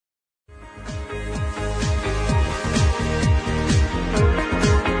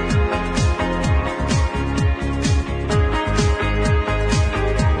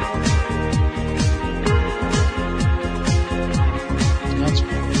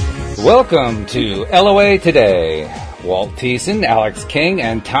Welcome to LOA Today. Walt Thiessen, Alex King,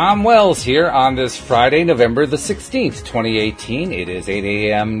 and Tom Wells here on this Friday, November the 16th, 2018. It is 8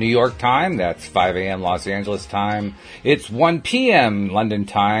 a.m. New York time. That's 5 a.m. Los Angeles time. It's 1 p.m. London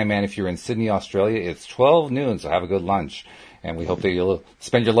time. And if you're in Sydney, Australia, it's 12 noon, so have a good lunch. And we hope that you'll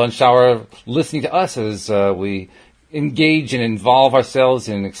spend your lunch hour listening to us as we engage and involve ourselves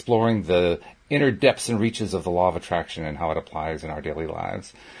in exploring the inner depths and reaches of the law of attraction and how it applies in our daily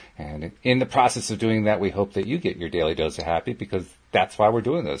lives. And in the process of doing that, we hope that you get your daily dose of happy, because that's why we're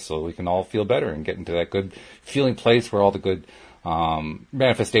doing this, so we can all feel better and get into that good feeling place where all the good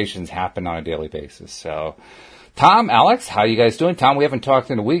manifestations happen on a daily basis. So, Tom, Alex, how you guys doing? Tom, we haven't talked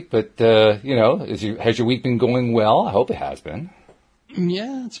in a week, but, has your week been going well? I hope it has been.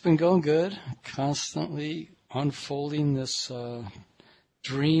 Yeah, it's been going good. Constantly unfolding this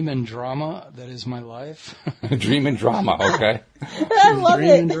dream and drama that is my life. Dream and drama, okay. I love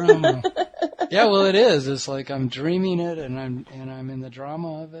dream it. And drama. Yeah, well, it is. It's like I'm dreaming it, and I'm in the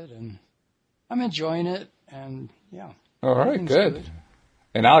drama of it, and I'm enjoying it, and yeah. All right, good.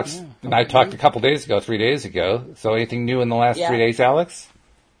 And Alex and I talked a couple days ago, 3 days ago. So anything new in the last 3 days, Alex?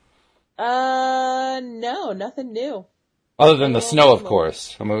 No, nothing new. Other than the snow, of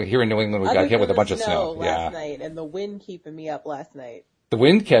course. I mean, here in New England, we got hit with a bunch of snow. Last night, and the wind keeping me up last night. The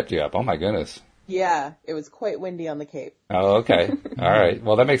wind kept you up. Oh, my goodness. Yeah, it was quite windy on the Cape. Oh, okay. All right.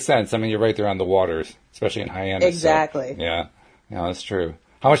 Well, that makes sense. I mean, you're right there on the waters, especially in Hyannis. Exactly. So, yeah, that's true.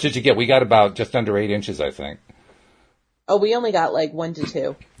 How much did you get? We got about just under 8 inches, I think. Oh, we only got like 1 to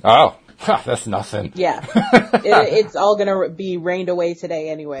 2. Oh, that's nothing. Yeah. It's all going to be rained away today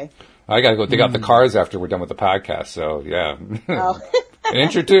anyway. I got to go dig out the cars after we're done with the podcast, so yeah. Oh. An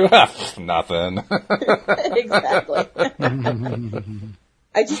inch or two? Nothing. Exactly.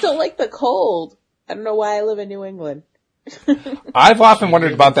 I just don't like the cold. I don't know why I live in New England. I've often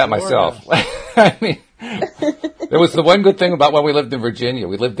wondered about that myself. I mean, there was the one good thing about when we lived in Virginia.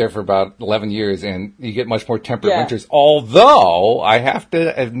 We lived there for about 11 years, and you get much more temperate winters. Although, I have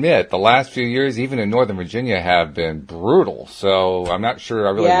to admit, the last few years, even in Northern Virginia, have been brutal. So I'm not sure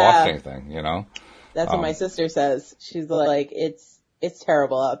I really lost anything, you know? That's what my sister says. She's like, it's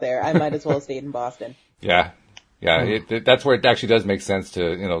terrible out there. I might as well have stayed in Boston. Yeah. Yeah, that's where it actually does make sense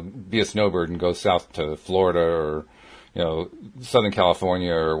to, be a snowbird and go south to Florida or, Southern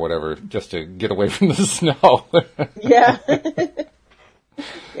California or whatever, just to get away from the snow. Yeah.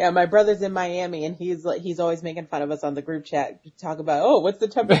 Yeah, my brother's in Miami, and he's always making fun of us on the group chat to talk about, what's the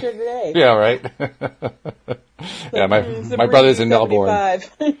temperature today? Yeah, right. Yeah, my brother's in Melbourne.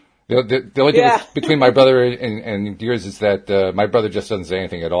 The only difference between my brother and yours is that my brother just doesn't say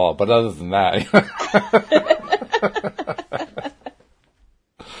anything at all. But other than that.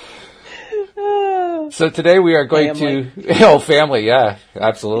 So today we are going to... family, yeah,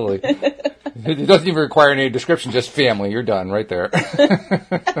 absolutely. It doesn't even require any description, just family. You're done right there.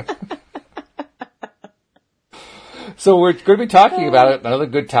 So we're going to be talking about another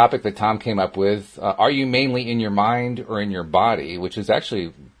good topic that Tom came up with. Are you mainly in your mind or in your body? Which is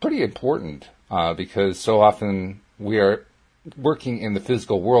actually pretty important because so often we are working in the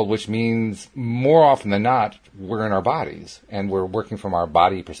physical world, which means more often than not, we're in our bodies and we're working from our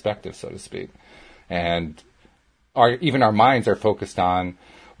body perspective, so to speak. And even our minds are focused on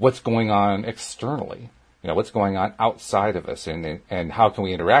what's going on externally. What's going on outside of us and how can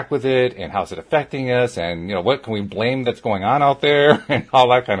we interact with it and how's it affecting us and, what can we blame that's going on out there and all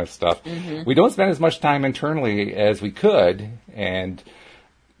that kind of stuff. Mm-hmm. We don't spend as much time internally as we could, and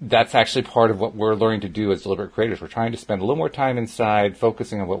that's actually part of what we're learning to do as deliberate creators. We're trying to spend a little more time inside,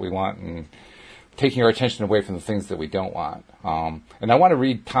 focusing on what we want and taking our attention away from the things that we don't want. And I want to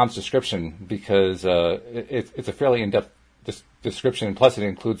read Tom's description because it's a fairly in-depth description, and plus it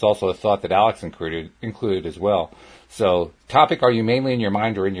includes also a thought that Alex included as well. So, topic, are you mainly in your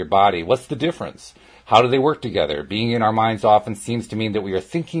mind or in your body? What's the difference? How do they work together? Being in our minds often seems to mean that we are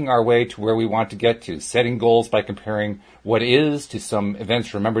thinking our way to where we want to get to, setting goals by comparing what is to some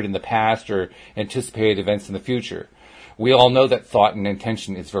events remembered in the past or anticipated events in the future. We all know that thought and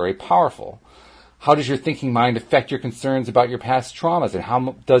intention is very powerful. How does your thinking mind affect your concerns about your past traumas, and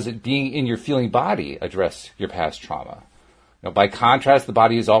how does it being in your feeling body address your past trauma? By contrast, the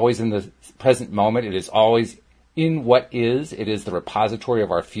body is always in the present moment. It is always in what is. It is the repository of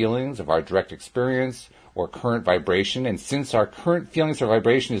our feelings, of our direct experience, or current vibration. And since our current feelings or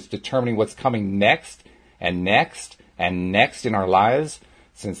vibration is determining what's coming next, and next, and next in our lives,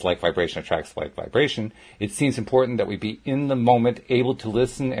 since like vibration attracts like vibration, it seems important that we be in the moment, able to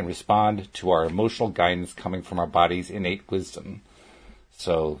listen and respond to our emotional guidance coming from our body's innate wisdom.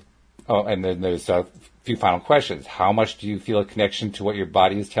 So, and then there's few final questions. How much do you feel a connection to what your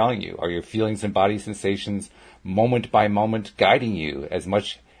body is telling you? Are your feelings and body sensations moment by moment guiding you as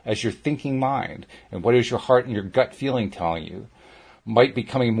much as your thinking mind? And what is your heart and your gut feeling telling you? Might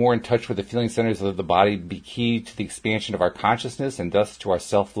becoming more in touch with the feeling centers of the body be key to the expansion of our consciousness and thus to our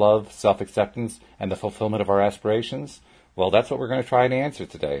self-love, self-acceptance, and the fulfillment of our aspirations? Well, that's what we're going to try and answer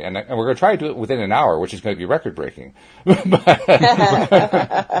today. And we're going to try to do it within an hour, which is going to be record-breaking. We're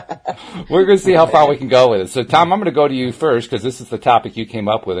going to see how far we can go with it. So, Tom, I'm going to go to you first because this is the topic you came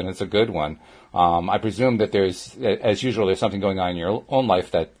up with, and it's a good one. I presume that there's, as usual, there's something going on in your own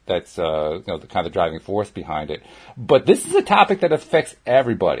life that's the kind of driving force behind it. But this is a topic that affects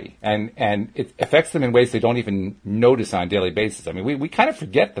everybody, and it affects them in ways they don't even notice on a daily basis. I mean, we kind of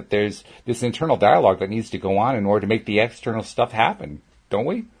forget that there's this internal dialogue that needs to go on in order to make the external stuff happen, don't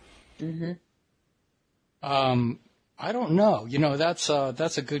we? Mm-hmm. I don't know. That's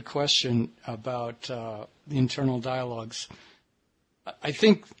a good question about the internal dialogues. I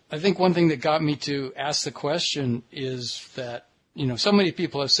think one thing that got me to ask the question is that, so many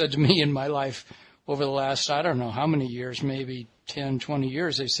people have said to me in my life over the last, I don't know how many years, maybe 10, 20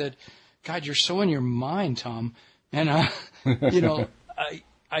 years, they said, God, you're so in your mind, Tom. And, I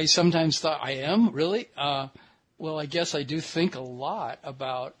sometimes thought, I am? Really? Well, I guess I do think a lot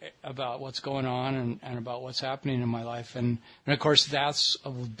about what's going on and about what's happening in my life. And of course, that's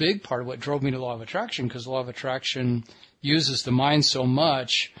a big part of what drove me to law of attraction, because law of attraction uses the mind so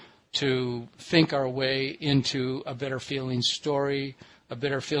much to think our way into a better feeling story, a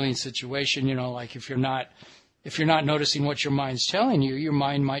better feeling situation. Like if you're not noticing what your mind's telling you, your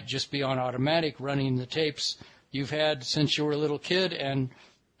mind might just be on automatic running the tapes you've had since you were a little kid, and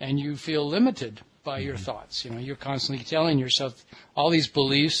you feel limited by your thoughts. You're constantly telling yourself all these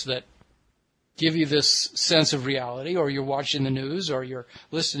beliefs that give you this sense of reality, or you're watching the news, or you're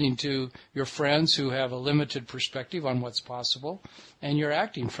listening to your friends who have a limited perspective on what's possible, and you're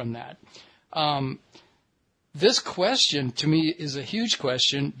acting from that. This question, to me, is a huge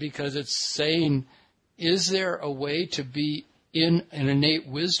question, because it's saying, is there a way to be in an innate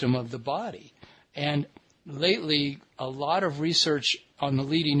wisdom of the body? And lately, a lot of research on the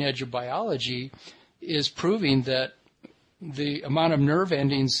leading edge of biology is proving that the amount of nerve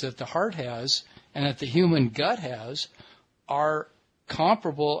endings that the heart has and that the human gut has are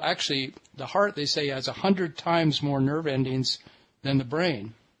comparable. Actually, the heart, they say, has 100 times more nerve endings than the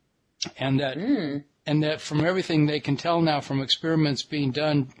brain. And that from everything they can tell now from experiments being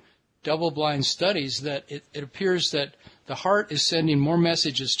done, double-blind studies, that it appears that the heart is sending more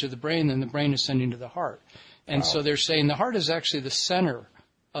messages to the brain than the brain is sending to the heart. And so they're saying the heart is actually the center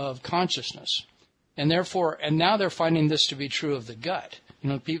of consciousness. And now they're finding this to be true of the gut.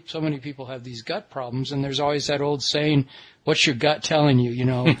 So many people have these gut problems, and there's always that old saying, what's your gut telling you?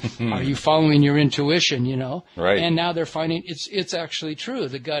 Are you following your intuition? Right. And now they're finding it's actually true.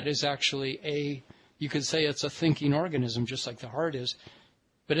 The gut is actually you could say it's a thinking organism, just like the heart is.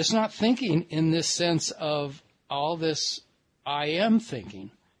 But it's not thinking in this sense of all this I am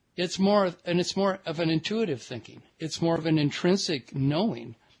thinking. It's more of an intuitive thinking. It's more of an intrinsic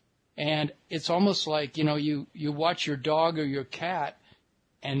knowing. And it's almost like, you watch your dog or your cat,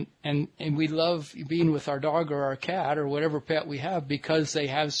 and we love being with our dog or our cat or whatever pet we have, because they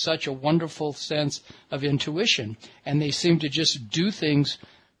have such a wonderful sense of intuition, and they seem to just do things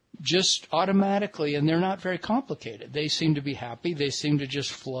just automatically, and they're not very complicated. They seem to be happy. They seem to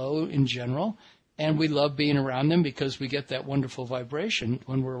just flow in general, and we love being around them because we get that wonderful vibration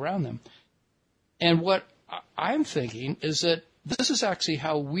when we're around them. And what I'm thinking is that this is actually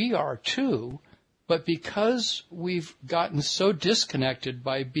how we are too, but because we've gotten so disconnected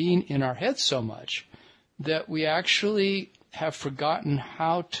by being in our heads so much that we actually have forgotten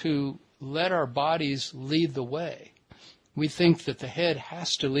how to let our bodies lead the way. We think that the head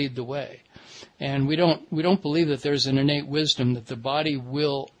has to lead the way. And we don't believe that there's an innate wisdom that the body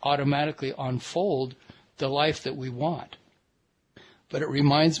will automatically unfold the life that we want. But it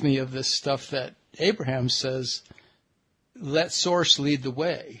reminds me of this stuff that Abraham says, let source lead the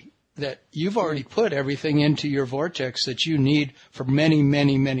way, that you've already put everything into your vortex that you need for many,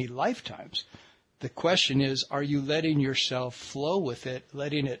 many, many lifetimes. The question is, are you letting yourself flow with it,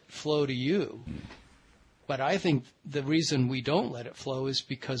 letting it flow to you? But I think the reason we don't let it flow is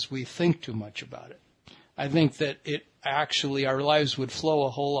because we think too much about it. I think that our lives would flow a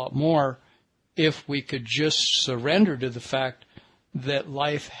whole lot more if we could just surrender to the fact that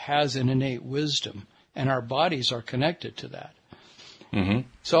life has an innate wisdom, and our bodies are connected to that. Mm-hmm.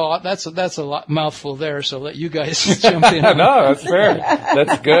 So that's a mouthful there. So let you guys jump in. No, that's fair.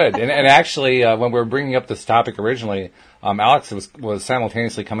 That's good. And actually, when we were bringing up this topic originally, Alex was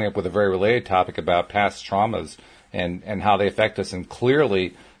simultaneously coming up with a very related topic about past traumas and how they affect us. And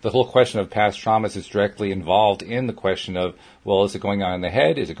clearly, the whole question of past traumas is directly involved in the question of, well, is it going on in the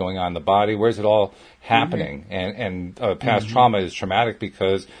head? Is it going on in the body? Where's it all happening? And past trauma is traumatic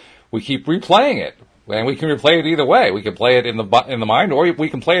because we keep replaying it. And we can replay it either way. We can play it in the mind, or we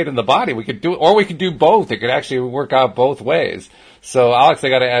can play it in the body. We could do both. It could actually work out both ways. So, Alex, I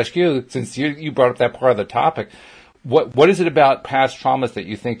got to ask you, since you brought up that part of the topic, what is it about past traumas that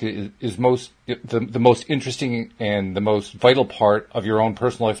you think is the most interesting and the most vital part of your own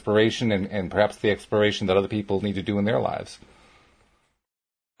personal exploration and perhaps the exploration that other people need to do in their lives?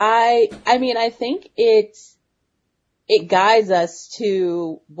 I mean, I think it guides us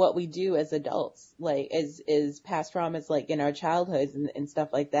to what we do as adults, like is past traumas, like in our childhoods and stuff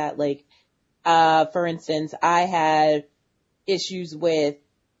like that. Like, for instance, I had issues with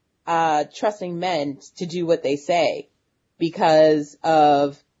trusting men to do what they say because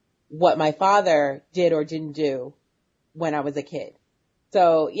of what my father did or didn't do when I was a kid.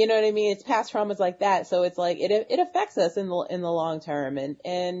 So, you know what I mean? It's past traumas like that. So it's like, it affects us in the long term.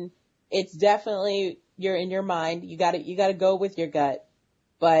 And it's definitely, you're in your mind. You gotta go with your gut.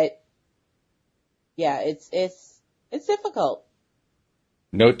 But yeah, it's difficult.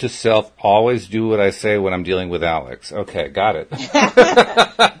 Note to self, always do what I say when I'm dealing with Alex. Okay, got it.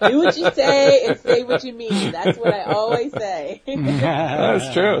 Do what you say and say what you mean. That's what I always say.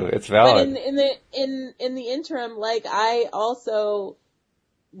 That's true. It's valid. But in the interim, like, I also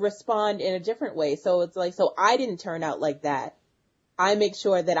respond in a different way. So it's like, so I didn't turn out like that. I make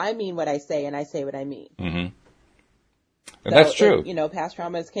sure that I mean what I say and I say what I mean. Mm-hmm. And so that's true. Past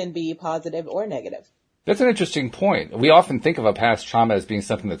traumas can be positive or negative. That's an interesting point. We often think of a past trauma as being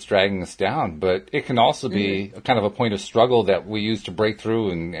something that's dragging us down, but it can also be kind of a point of struggle that we use to break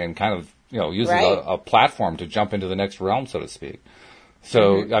through and kind of, use as a platform to jump into the next realm, so to speak.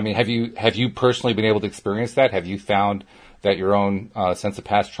 So, I mean, have you personally been able to experience that? Have you found that your own sense of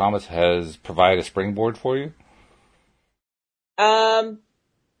past traumas has provided a springboard for you?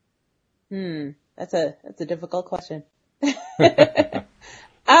 That's a difficult question.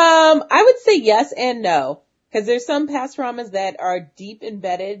 I would say yes and no, because there's some past traumas that are deep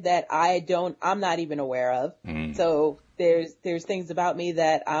embedded that I'm not even aware of. So there's things about me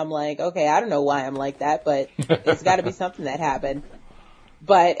that I'm like, okay, I don't know why I'm like that, but it's got to be something that happened.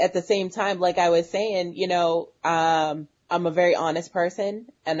 But at the same time, like I was saying, I'm a very honest person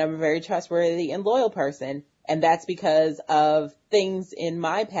and I'm a very trustworthy and loyal person. And that's because of things in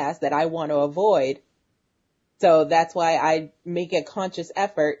my past that I want to avoid. So that's why I make a conscious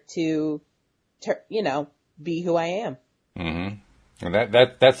effort to be who I am. Mm-hmm.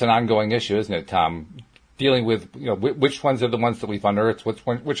 And that's an ongoing issue, isn't it, Tom? Dealing with, which ones are the ones that we've unearthed, which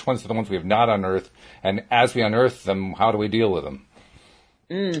ones are the ones we have not unearthed, and as we unearth them, how do we deal with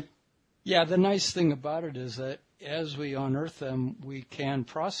them? Yeah, the nice thing about it is that as we unearth them, we can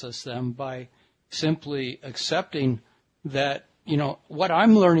process them by simply accepting that, what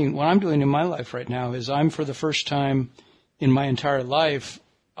I'm learning, what I'm doing in my life right now is I'm, for the first time in my entire life,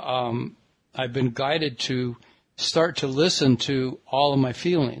 I've been guided to start to listen to all of my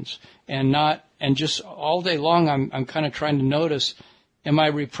feelings and just all day long I'm kind of trying to notice, am I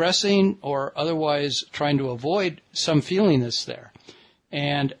repressing or otherwise trying to avoid some feeling that's there?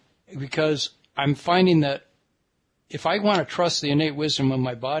 And because I'm finding that if I want to trust the innate wisdom of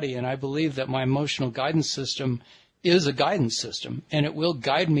my body, and I believe that my emotional guidance system is a guidance system, and it will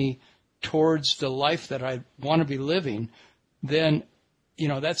guide me towards the life that I want to be living, then,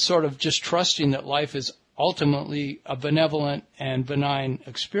 that's sort of just trusting that life is ultimately a benevolent and benign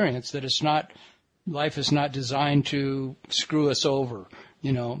experience, that life is not designed to screw us over,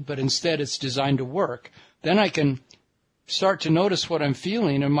 but instead it's designed to work. Then I can start to notice what I'm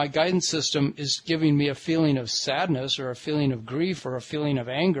feeling, and my guidance system is giving me a feeling of sadness or a feeling of grief or a feeling of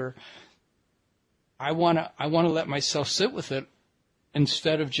anger. I want to let myself sit with it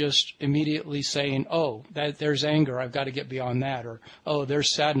instead of just immediately saying, oh, there's anger, I've got to get beyond that, or oh,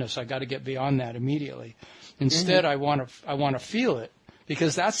 there's sadness, I've got to get beyond that immediately. Instead, I want to feel it,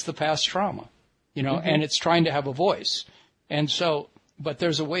 because that's the past trauma, and it's trying to have a voice. And so, but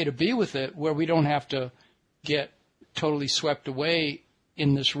there's a way to be with it where we don't have to get totally swept away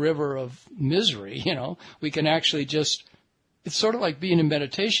in this river of misery. We can actually it's sort of like being in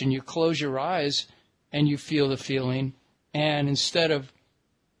meditation. You close your eyes and you feel the feeling, and instead of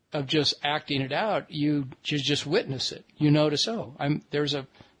just acting it out, you just witness it. You notice, there's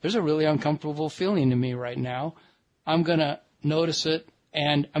a really uncomfortable feeling in me right now. I'm gonna notice it,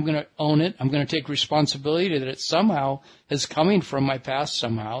 and I'm going to own it. I'm going to take responsibility that it somehow is coming from my past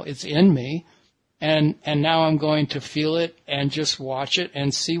somehow. It's in me. And now I'm going to feel it and just watch it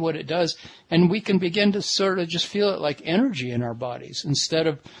and see what it does. And we can begin to sort of just feel it like energy in our bodies. Instead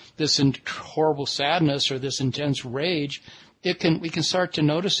of this horrible sadness or this intense rage, we can start to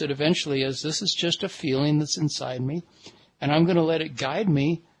notice it eventually as this is just a feeling that's inside me. And I'm going to let it guide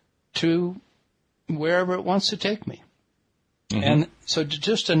me to wherever it wants to take me. Mm-hmm. And so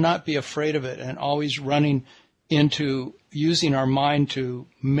just to not be afraid of it and always running into using our mind to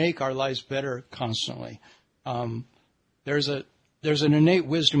make our lives better constantly. There's an innate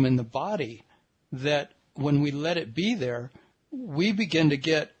wisdom in the body that when we let it be there, we begin to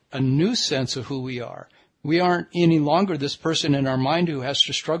get a new sense of who we are. We aren't any longer this person in our mind who has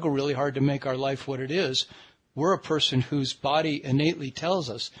to struggle really hard to make our life what it is. We're a person whose body innately tells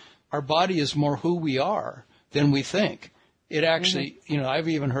us our body is more who we are than we think. It actually, I've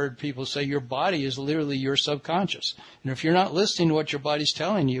even heard people say your body is literally your subconscious. And if you're not listening to what your body's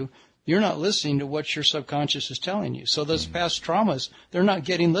telling you, you're not listening to what your subconscious is telling you. So those past traumas, they're not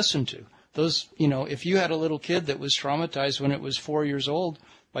getting listened to. Those, if you had a little kid that was traumatized when it was 4 years old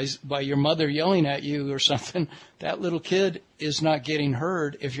by your mother yelling at you or something, that little kid is not getting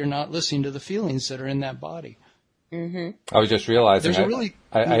heard if you're not listening to the feelings that are in that body. Mm-hmm. I was just realizing.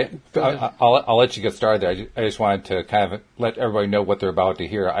 I'll let you get started there. I just wanted to kind of let everybody know what they're about to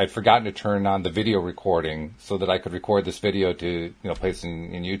hear. I'd forgotten to turn on the video recording so that I could record this video to place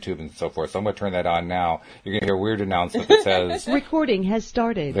in YouTube and so forth. So I'm going to turn that on now. You're going to hear a weird announcement that says recording has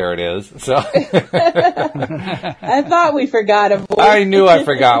started. There it is. So I thought we forgot a voice. I knew I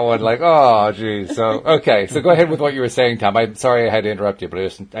forgot one. Like, oh, geez. So okay. So go ahead with what you were saying, Tom. I'm sorry I had to interrupt you,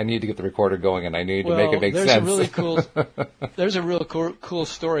 but I need to get the recorder going and I need to make it make sense. There's a real cool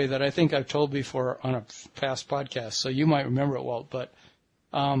story that I think I've told before on a past podcast, so you might remember it, Walt, but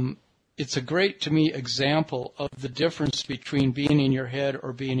it's a great, to me, example of the difference between being in your head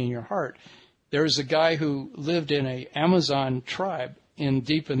or being in your heart. There was a guy who lived in an Amazon tribe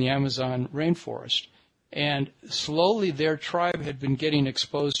deep in the Amazon rainforest, and slowly their tribe had been getting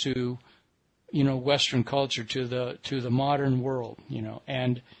exposed to, Western culture, to the modern world,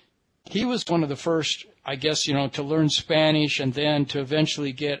 and he was one of the first, I guess, to learn Spanish and then to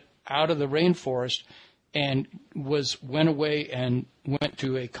eventually get out of the rainforest and went away and went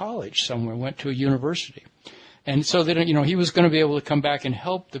to a college somewhere, went to a university. And so that, he was going to be able to come back and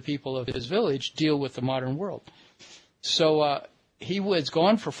help the people of his village deal with the modern world. So he was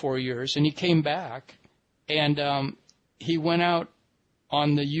gone for 4 years and he came back and he went out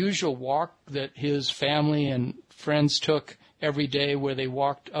on the usual walk that his family and friends took every day, where they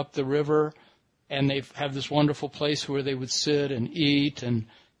walked up the river and they have this wonderful place where they would sit and eat and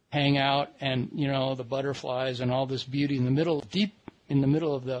hang out, and the butterflies and all this beauty deep in the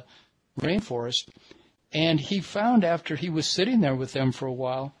middle of the rainforest. And he found, after he was sitting there with them for a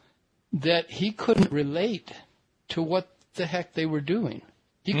while, that he couldn't relate to what the heck they were doing.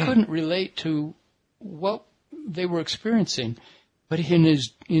 He couldn't relate to what they were experiencing, but in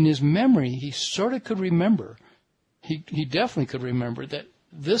his memory, he sort of could remember. He definitely could remember that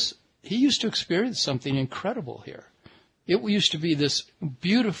he used to experience something incredible here. It used to be this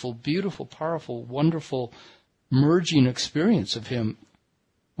beautiful, beautiful, powerful, wonderful merging experience of him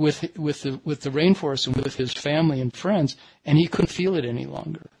with the rainforest and with his family and friends, and he couldn't feel it any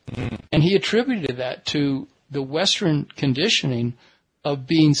longer. And he attributed that to the Western conditioning of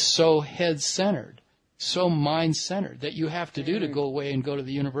being so head-centered, so mind-centered, that you have to do to go away and go to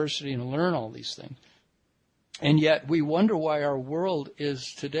the university and learn all these things. And yet we wonder why our world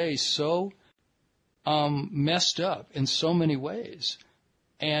is today so messed up in so many ways.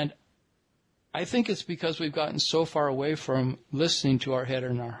 And I think it's because we've gotten so far away from listening to our head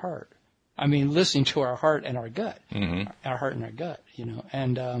and our heart. I mean, listening to our heart and our gut, our heart and our gut,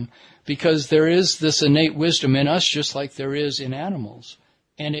 and because there is this innate wisdom in us, just like there is in animals,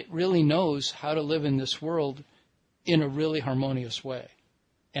 and it really knows how to live in this world in a really harmonious way,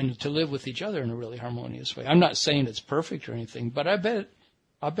 and to live with each other in a really harmonious way. I'm not saying it's perfect or anything, but I bet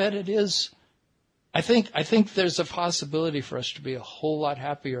it is. I think there's a possibility for us to be a whole lot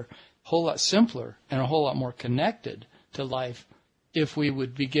happier, a whole lot simpler, and a whole lot more connected to life if we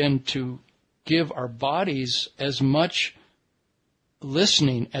would begin to give our bodies as much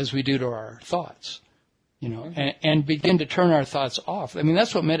listening as we do to our thoughts, and begin to turn our thoughts off. I mean,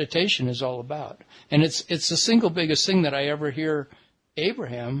 that's what meditation is all about. And it's the single biggest thing that I ever hear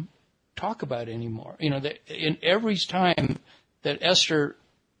Abraham talk about anymore. That in every time that Esther,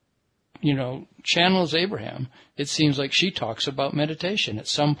 channels Abraham, it seems like she talks about meditation at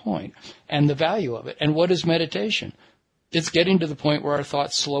some point and the value of it. And what is meditation? it's getting to the point where our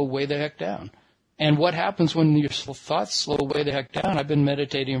thoughts slow way the heck down. And what happens when your thoughts slow way the heck down? I've been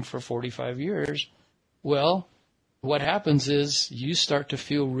meditating for 45 years. Well, what happens is you start to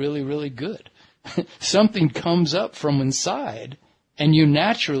feel really, really good. Something comes up from inside, and you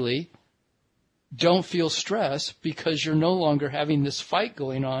naturally don't feel stress because you're no longer having this fight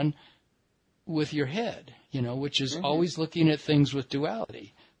going on with your head, which is always looking at things with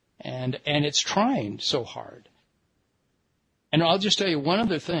duality. And it's trying so hard. And I'll just tell you one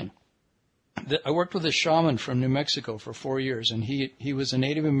other thing. I worked with a shaman from New Mexico for 4 years, and he was a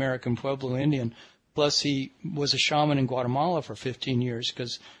Native American Pueblo Indian. Plus, he was a shaman in Guatemala for 15 years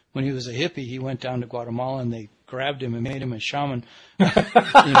because when he was a hippie, he went down to Guatemala and they grabbed him and made him a shaman.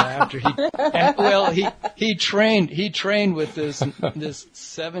 After he trained with this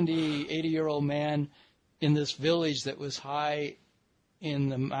 70, 80-year-old man in this village that was high in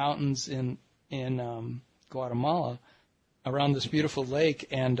the mountains in Guatemala around this beautiful lake,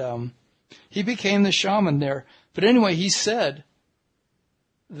 and he became the shaman there. But anyway, he said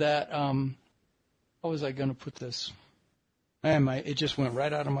that how was I going to put this? It just went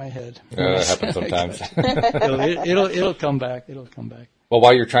right out of my head. That happens sometimes. It'll come back. It'll come back. Well,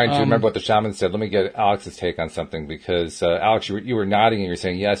 while you're trying to remember what the shaman said, let me get Alex's take on something, because Alex, you were nodding and you're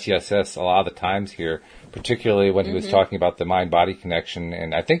saying yes, yes, yes a lot of the times here, particularly when he was talking about the mind-body connection.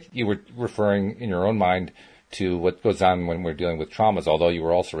 And I think you were referring in your own mind to what goes on when we're dealing with traumas, although you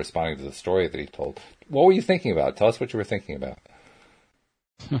were also responding to the story that he told. What were you thinking about? Tell us what you were thinking about.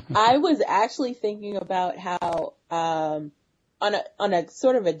 I was actually thinking about how, on a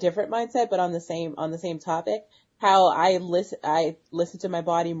sort of a different mindset, but on the same topic, how I listen to my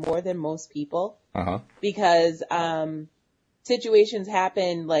body more than most people. Because, situations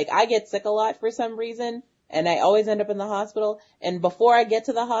happen, like I get sick a lot for some reason, and I always end up in the hospital. And before I get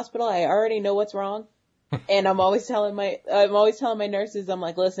to the hospital, I already know what's wrong. And I'm always telling my nurses, I'm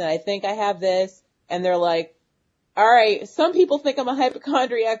like, listen, I think I have this. And they're like, all right, some people think I'm a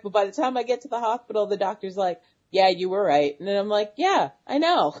hypochondriac, but by the time I get to the hospital, the doctor's like, yeah, you were right. And then I'm like, yeah, I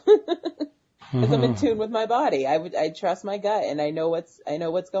know. Because I'm in tune with my body. I trust my gut and I know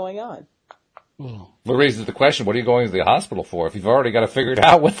what's going on. What raises the question, what are you going to the hospital for? If you've already got to figure it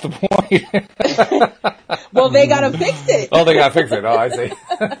out, what's the point? Well, they got to fix it. Oh, they got to fix it. Oh, I see.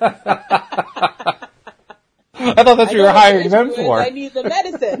 I thought that's what you were hiring them for. I need the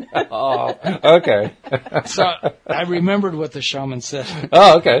medicine. Oh, okay. So I remembered what the shaman said.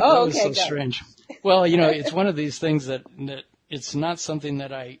 Oh, okay. Oh, okay. That was so strange. Well, it's one of these things that it's not something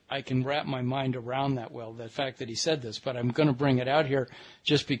that I can wrap my mind around that well, the fact that he said this, but I'm going to bring it out here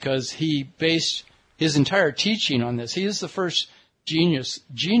just because he based his entire teaching on this. He is the first genius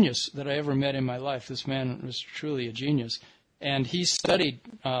that I ever met in my life. This man was truly a genius. And he studied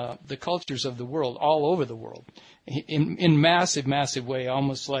the cultures of the world, all over the world, in massive, massive way,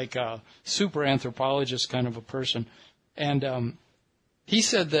 almost like a super anthropologist kind of a person. And he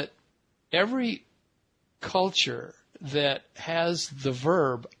said that every culture that has the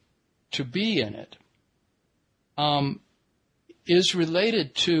verb to be in it is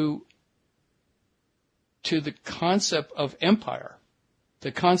related to the concept of empire,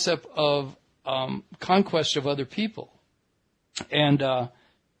 the concept of conquest of other people. And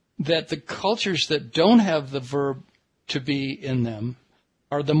that the cultures that don't have the verb to be in them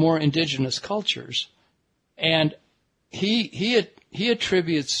are the more indigenous cultures. And he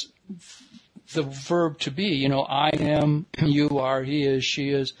attributes the verb to be, I am, you are, he is, she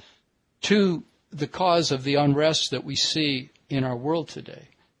is, to the cause of the unrest that we see in our world today.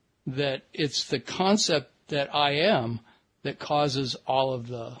 That it's the concept that I am that causes all of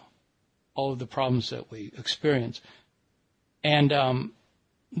the problems that we experience. And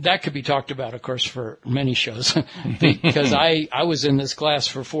that could be talked about, of course, for many shows, because I was in this class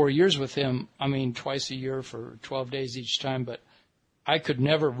for 4 years with him, twice a year for 12 days each time, but I could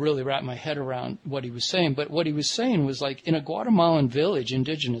never really wrap my head around what he was saying. But what he was saying was like in a Guatemalan village,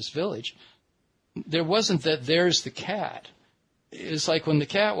 indigenous village, there wasn't that there's the cat. It's like when the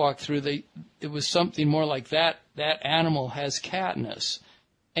cat walked through, it was something more like that animal has catness.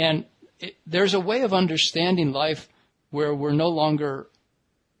 And there's a way of understanding life where we're no longer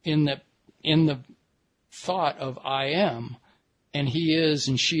in the thought of I am, and he is,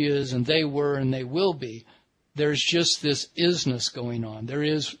 and she is, and they were, and they will be. There's just this isness going on. There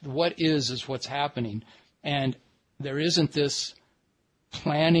is, what is what's happening. And there isn't this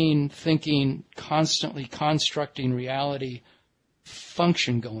planning, thinking, constantly constructing reality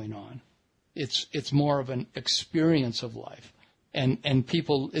function going on. It's more of an experience of life. And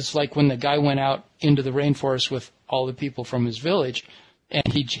people, it's like when the guy went out into the rainforest with all the people from his village, And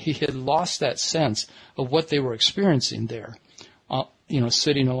he had lost that sense of what they were experiencing there,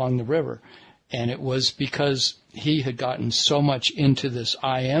 sitting along the river. And it was because he had gotten so much into this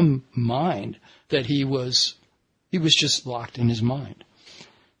I am mind that he was just locked in his mind.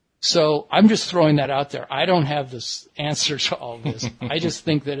 So I'm just throwing that out there. I don't have this answer to all this. I just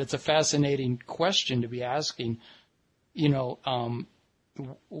think that it's a fascinating question to be asking.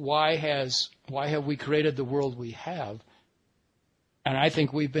 Why have we created the world we have? And I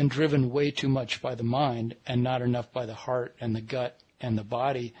think we've been driven way too much by the mind and not enough by the heart and the gut and the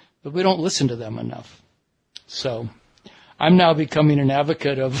body, but we don't listen to them enough. So I'm now becoming an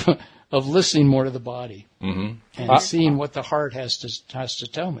advocate of listening more to the body and seeing what the heart has to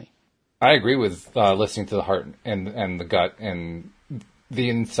tell me. I agree with listening to the heart and the gut and the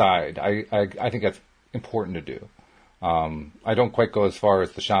inside. I think that's important to do. I don't quite go as far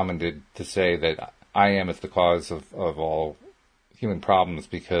as the shaman did to say that I am is the cause of all human problems,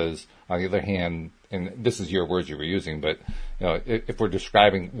 because on the other hand, and this is your words you were using, but if we're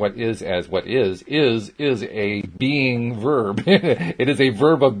describing what is as what is a being verb. It is a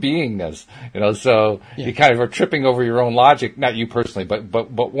verb of beingness. So you kind of are tripping over your own logic. Not you personally, but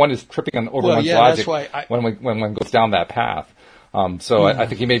one is tripping over one's logic when one goes down that path. I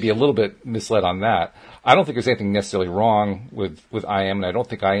think he may be a little bit misled on that. I don't think there's anything necessarily wrong with I am, and I don't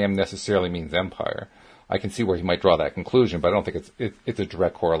think I am necessarily means empire. I can see where he might draw that conclusion, but I don't think it's a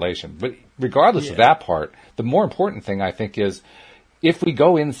direct correlation. But regardless of that part, the more important thing I think is if we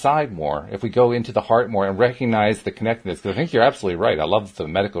go inside more, if we go into the heart more and recognize the connectedness, because I think you're absolutely right. I love the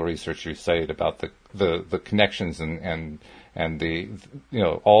medical research you cited about the connections and the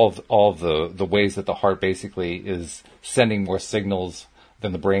all of the ways that the heart basically is sending more signals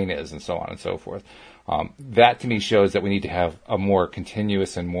than the brain is, and so on and so forth. That to me shows that we need to have a more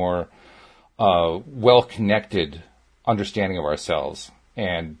continuous and more well-connected understanding of ourselves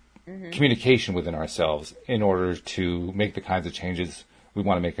and communication within ourselves in order to make the kinds of changes we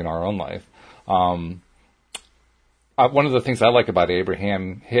want to make in our own life. One of the things I like about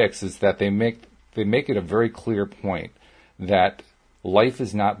Abraham Hicks is that they make it a very clear point that life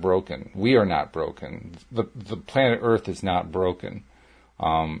is not broken. We are not broken. The planet Earth is not broken.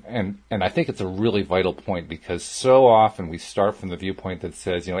 And I think it's a really vital point, because so often we start from the viewpoint that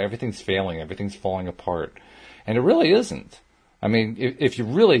says, everything's failing, everything's falling apart. And it really isn't. I mean, if you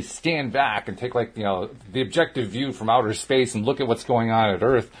really stand back and take the objective view from outer space and look at what's going on at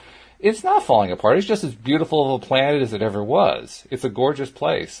Earth, it's not falling apart. It's just as beautiful of a planet as it ever was. It's a gorgeous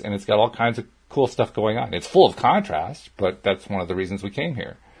place, and it's got all kinds of cool stuff going on. It's full of contrast, but that's one of the reasons we came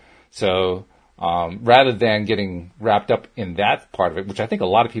here. So, rather than getting wrapped up in that part of it, which I think a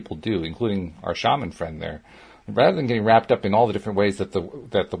lot of people do, including our shaman friend there, rather than getting wrapped up in all the different ways that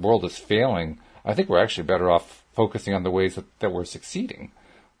the world is failing, I think we're actually better off focusing on the ways that we're succeeding,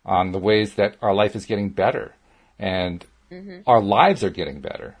 on the ways that our life is getting better, and our lives are getting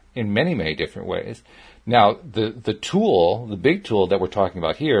better in many, many different ways. Now, the big tool that we're talking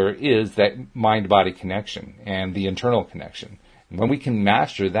about here is that mind-body connection and the internal connection. When we can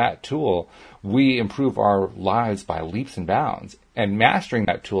master that tool, we improve our lives by leaps and bounds. And mastering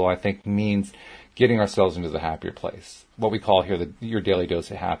that tool, I think, means getting ourselves into the happier place, what we call here your daily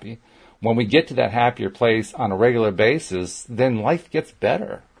dose of happy. When we get to that happier place on a regular basis, then life gets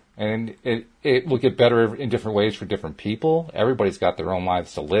better. And it will get better in different ways for different people. Everybody's got their own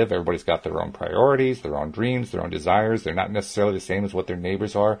lives to live. Everybody's got their own priorities, their own dreams, their own desires. They're not necessarily the same as what their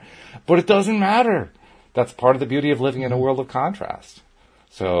neighbors are. But it doesn't matter. That's part of the beauty of living in a world of contrast.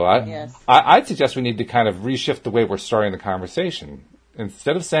 So I'd suggest we need to kind of reshift the way we're starting the conversation.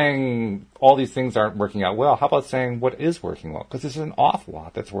 Instead of saying all these things aren't working out well, how about saying what is working well? Because there's an awful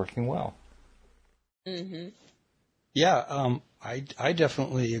lot that's working well. Mm-hmm. Yeah, I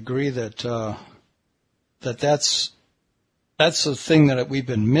definitely agree that that's the thing that we've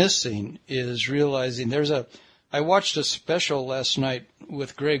been missing, is realizing I watched a special last night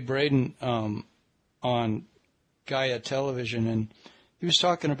with Greg Braden on Gaia Television, and he was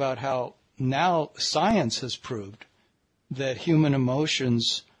talking about how now science has proved that human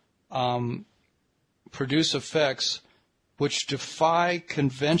emotions produce effects which defy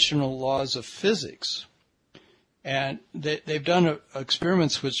conventional laws of physics. And they've done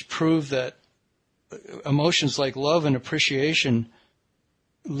experiments which prove that emotions like love and appreciation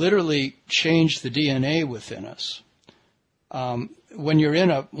literally change the DNA within us. When you're in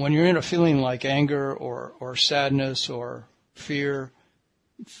a feeling like anger or sadness or fear,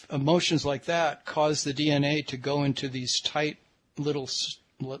 emotions like that cause the DNA to go into these tight little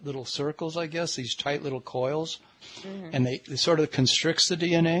circles, I guess, these tight little coils, and they sort of constricts the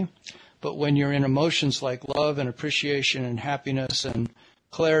DNA. But when you're in emotions like love and appreciation and happiness and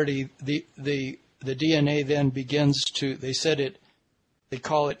clarity, the DNA then begins to, they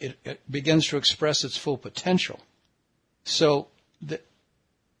call it, it begins to express its full potential. So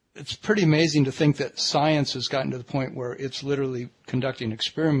it's pretty amazing to think that science has gotten to the point where it's literally conducting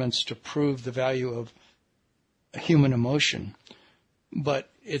experiments to prove the value of human emotion. But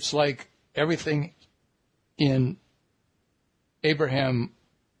it's like everything in Abraham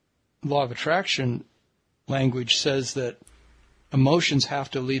law of attraction language says that emotions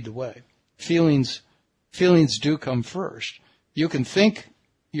have to lead the way. Feelings do come first. You can think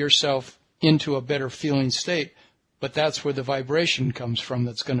yourself into a better feeling state, but that's where the vibration comes from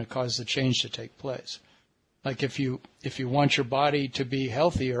that's going to cause the change to take place. Like if you want your body to be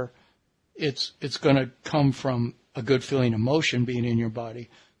healthier, it's going to come from a good feeling emotion being in your body.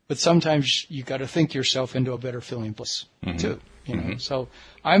 But sometimes you got to think yourself into a better feeling place too. You know, so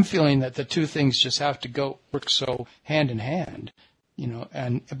I'm feeling that the two things just have to work so hand in hand. You know,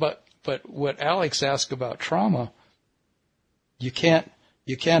 but what Alex asked about trauma, you can't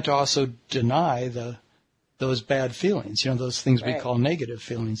also deny those bad feelings. You know, those things we call negative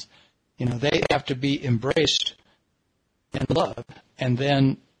feelings. You know, they have to be embraced and loved, and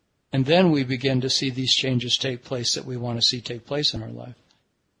then we begin to see these changes take place that we want to see take place in our life.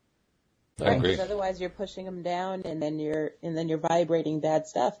 I agree. Because otherwise, you're pushing them down, and then you're vibrating bad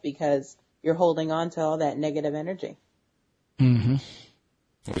stuff because you're holding on to all that negative energy. Mm-hmm.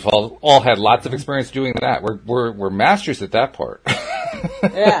 We've all had lots of experience doing that. We're masters at that part.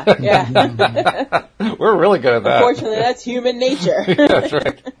 Yeah. We're really good at that. Unfortunately, that's human nature. That's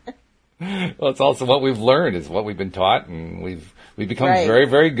right. Well, it's also what we've learned, is what we've been taught, and we've become very,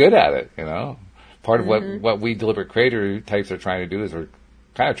 very good at it. You know, part of what we deliberate creator types are trying to do is we're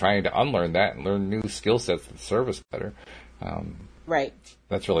kind of trying to unlearn that and learn new skill sets that serve us better. Right.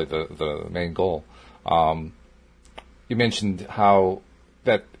 That's really the main goal. You mentioned how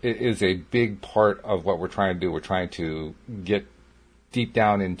that is a big part of what we're trying to do. We're trying to get deep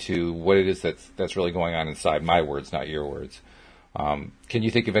down into what it is that's really going on inside. My words, not your words. Can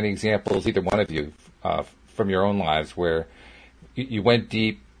you think of any examples, either one of you, from your own lives where you went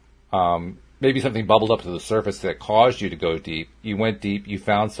deep, maybe something bubbled up to the surface that caused you to go deep. You went deep, you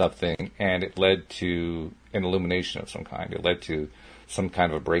found something, and it led to an illumination of some kind. It led to some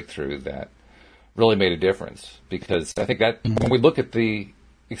kind of a breakthrough that really made a difference. Because I think that when we look at the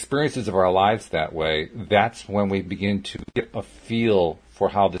experiences of our lives that way, that's when we begin to get a feel for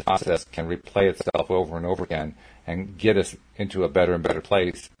how the process can replay itself over and over again and get us into a better and better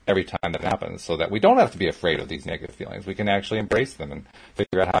place every time that happens, so that we don't have to be afraid of these negative feelings. We can actually embrace them and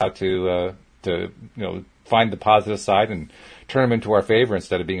figure out how to find the positive side and turn them into our favor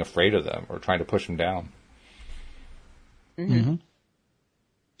instead of being afraid of them or trying to push them down. Mm-hmm. Do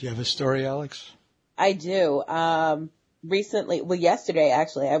you have a story, Alex? I do. Yesterday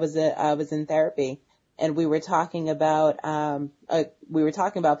actually, I was in therapy, and we were talking about past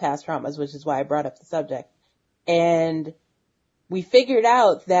traumas, which is why I brought up the subject. And we figured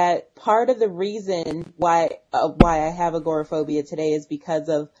out that part of the reason why I have agoraphobia today is because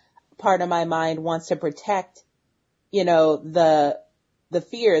of part of my mind wants to protect, the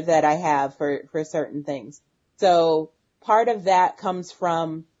fear that I have for certain things. So part of that comes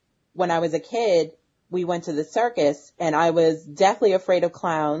from when I was a kid. We went to the circus, and I was deathly afraid of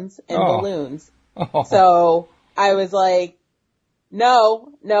clowns and balloons. Oh. So I was like,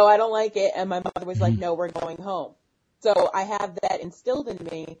 no, I don't like it. And my mother was like, no, we're going home. So I have that instilled in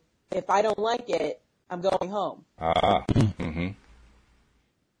me. If I don't like it, I'm going home. Mm-hmm.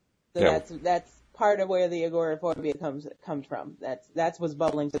 So that's part of where the agoraphobia comes from. That's what's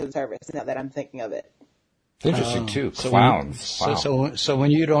bubbling to the surface now that I'm thinking of it. Interesting too. Clowns. So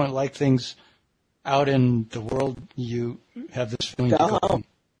when you don't like things out in the world, you have this feeling go home.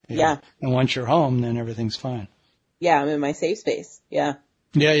 Yeah. And once you're home, then everything's fine. Yeah, I'm in my safe space. Yeah.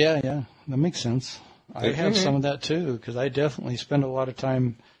 Yeah. That makes sense. I have some of that too, because I definitely spend a lot of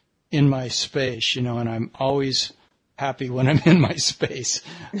time in my space, and I'm always happy when I'm in my space.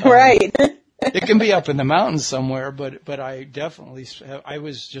 Right. It can be up in the mountains somewhere, but I definitely, I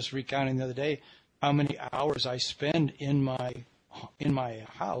was just recounting the other day how many hours I spend in my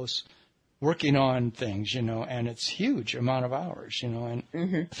house working on things, and it's huge amount of hours, and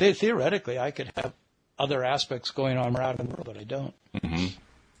theoretically I could have other aspects going on around in the world, but I don't. Mm-hmm.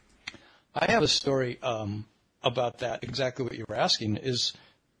 I have a story about that, exactly what you were asking, is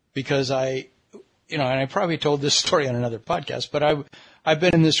because and I probably told this story on another podcast, but I've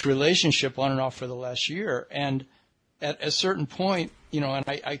been in this relationship on and off for the last year, and at a certain point, and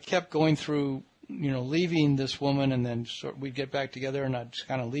I kept going through leaving this woman, and then we'd get back together, and I'd just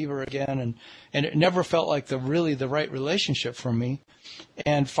kind of leave her again, and it never felt like the right relationship for me.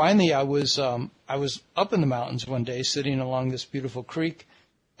 And finally, I was up in the mountains one day, sitting along this beautiful creek,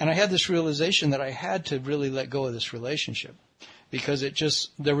 and I had this realization that I had to really let go of this relationship, because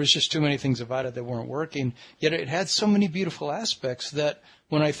there was just too many things about it that weren't working. Yet it had so many beautiful aspects that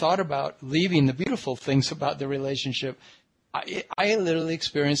when I thought about leaving the beautiful things about the relationship, I literally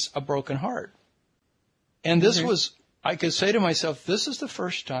experienced a broken heart. And this was, I could say to myself, this is the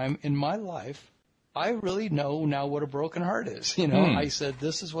first time in my life I really know now what a broken heart is. I said,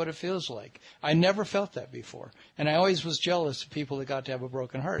 this is what it feels like. I never felt that before. And I always was jealous of people that got to have a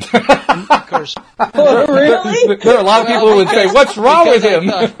broken heart. And of course, really? There are a lot of people who would say, what's wrong with him?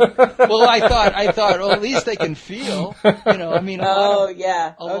 I thought, well, at least they can feel. A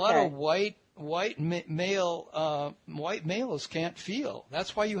lot of white males can't feel.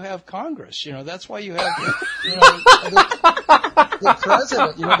 That's why you have Congress. That's why you have the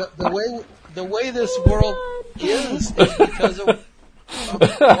president. The way this world is because of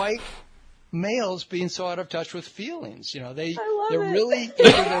white males being so out of touch with feelings. They're really into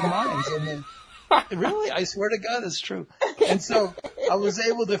their minds, and then really, I swear to God, it's true. And so I was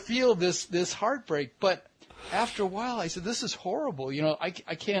able to feel this heartbreak, but after a while, I said, this is horrible. I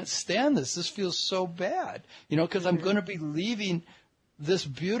can't stand this. This feels so bad, because I'm going to be leaving this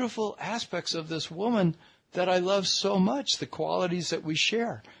beautiful aspects of this woman that I love so much, the qualities that we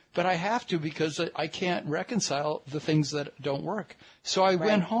share. But I have to, because I can't reconcile the things that don't work. So I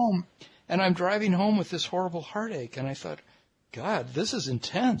went home, and I'm driving home with this horrible heartache. And I thought, God, this is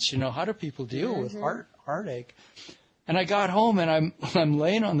intense. How do people deal with heartache? And I got home, and I'm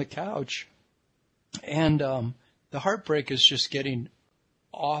laying on the couch. And the heartbreak is just getting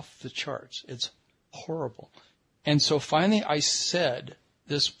off the charts. It's horrible. And so finally I said,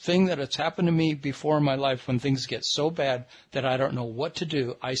 this thing that has happened to me before in my life when things get so bad that I don't know what to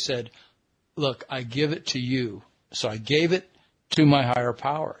do, I said, look, I give it to you. So I gave it to my higher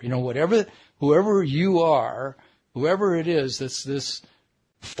power. Whoever you are, whoever it is that's this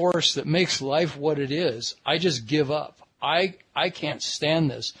force that makes life what it is, I just give up. I can't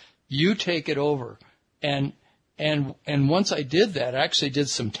stand this. You take it over. And once I did that, I actually did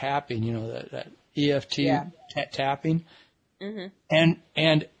some tapping, that EFT tapping. Mm-hmm.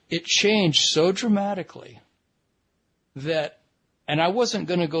 And it changed so dramatically that, and I wasn't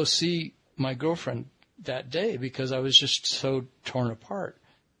going to go see my girlfriend that day because I was just so torn apart.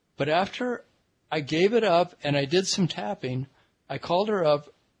 But after I gave it up and I did some tapping, I called her up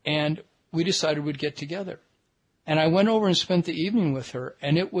and we decided we'd get together. And I went over and spent the evening with her,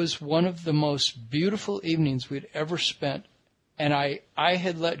 and it was one of the most beautiful evenings we'd ever spent. And I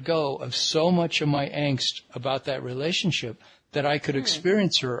had let go of so much of my angst about that relationship that I could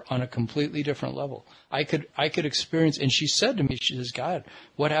experience her on a completely different level. I could experience, and she said to me, she says, God,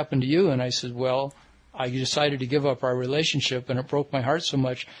 what happened to you? And I said, well, I decided to give up our relationship, and it broke my heart so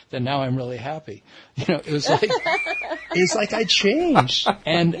much that now I'm really happy. It was like I changed.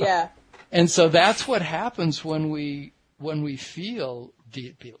 And so that's what happens when we feel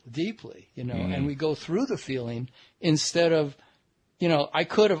deeply, and we go through the feeling instead of, I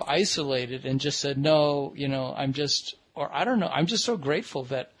could have isolated and just said, no, I'm just so grateful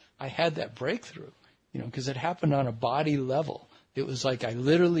that I had that breakthrough, because it happened on a body level. It was like I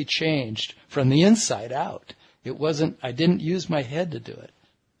literally changed from the inside out. I didn't use my head to do it.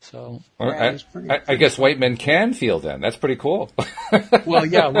 So I guess white men can feel then. That's pretty cool. Well,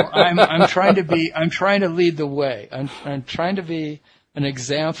 yeah. Well, I'm trying to lead the way. I'm trying to be an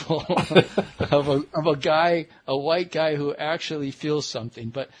example of a white guy who actually feels something.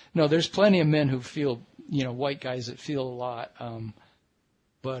 But no, there's plenty of men who feel, white guys that feel a lot.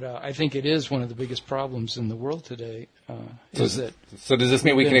 But I think it is one of the biggest problems in the world today. So does this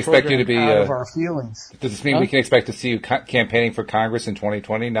mean we can expect you to be out of our feelings? Does this mean we can expect to see you campaigning for Congress in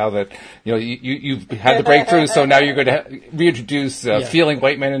 2020? Now that you've had the breakthrough, so now you're going to reintroduce feeling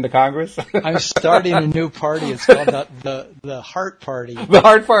white men into Congress. I'm starting a new party. It's called the Heart Party. The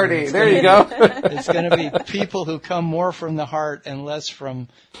Heart Party. There you go. It's going to be people who come more from the heart and less from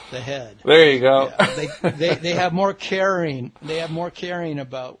the head. There you go. Yeah, they have more caring. They have more caring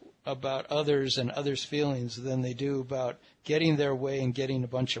about others and others' feelings than they do about getting their way and getting a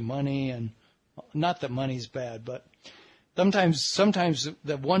bunch of money. And not that money's bad, but sometimes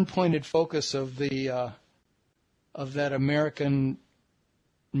the one-pointed focus of that American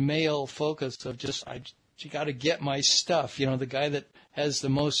male focus of just you got to get my stuff. The guy that has the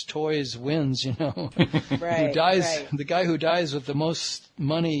most toys wins. Right, who dies? Right. The guy who dies with the most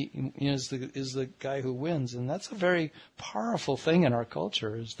money is the guy who wins, and that's a very powerful thing in our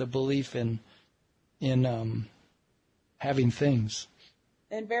culture. Is the belief in in having things.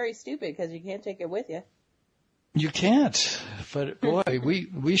 And very stupid because you can't take it with you. You can't, but boy,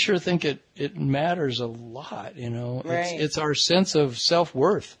 we sure think it matters a lot, you know. Right. It's our sense of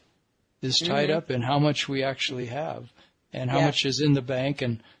self-worth is tied up in how much we actually have and how much is in the bank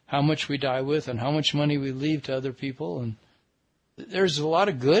and how much we die with and how much money we leave to other people. And there's a lot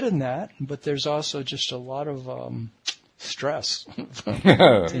of good in that, but there's also just a lot of stress,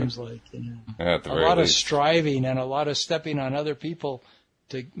 it seems like. You know. At the a very lot least. of striving and a lot of stepping on other people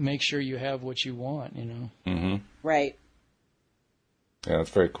to make sure you have what you want, you know. Mm-hmm. Right. Yeah, that's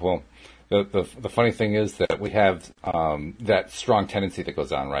very cool. The funny thing is that we have that strong tendency that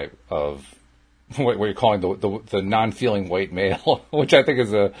goes on, right, of what you're calling the non-feeling white male, which I think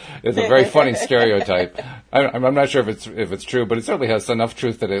is a very funny stereotype. I'm not sure if it's true, but it certainly has enough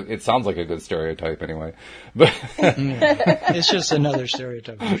truth that it sounds like a good stereotype anyway. But It's just another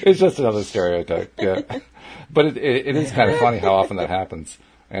stereotype. it's just another stereotype, yeah. But it is kind of funny how often that happens,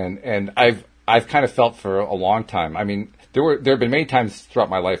 and I've kind of felt for a long time. I mean, there have been many times throughout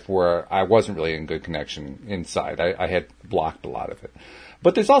my life where I wasn't really in good connection inside. I had blocked a lot of it.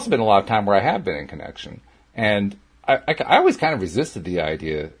 But there's also been a lot of time where I have been in connection. And I always kind of resisted the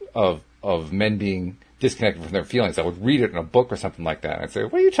idea of men being disconnected from their feelings. I would read it in a book or something like that. And I'd say,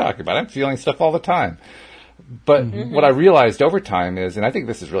 what are you talking about? I'm feeling stuff all the time. But what I realized over time is, and I think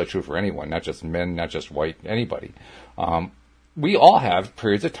this is really true for anyone, not just men, not just white, anybody, we all have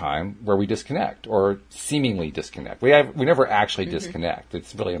periods of time where we disconnect or seemingly disconnect. We never actually disconnect.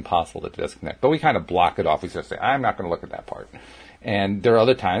 It's really impossible to disconnect. But we kind of block it off. We just say, I'm not going to look at that part. And there are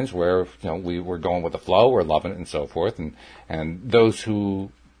other times where, we're going with the flow, we're loving it and so forth. And those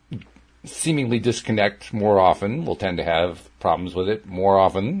who seemingly disconnect more often will tend to have problems with it more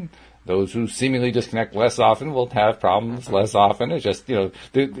often. Those who seemingly disconnect less often will have problems less often. It's just,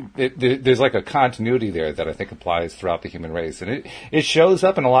 there's like a continuity there that I think applies throughout the human race. And it shows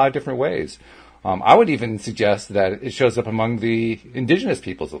up in a lot of different ways. I would even suggest that it shows up among the indigenous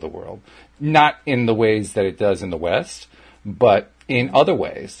peoples of the world. Not in the ways that it does in the West, but in other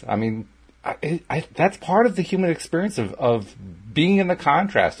ways. I mean, that's part of the human experience of being in the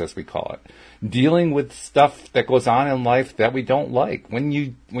contrast, as we call it. Dealing with stuff that goes on in life that we don't like. When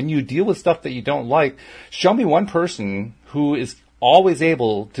you deal with stuff that you don't like, show me one person who is always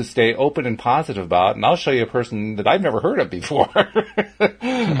able to stay open and positive about, and I'll show you a person that I've never heard of before.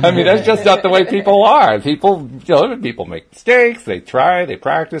 I mean, that's just not the way people are. People make mistakes, they try, they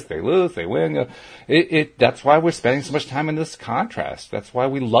practice, they lose, they win. That's why we're spending so much time in this contrast. That's why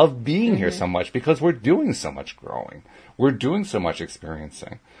we love being here so much, because we're doing so much growing. We're doing so much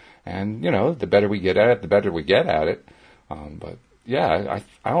experiencing. And, the better we get at it, the better we get at it. But yeah,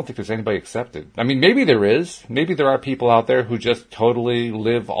 I don't think there's anybody accepted. I mean, maybe there is. Maybe there are people out there who just totally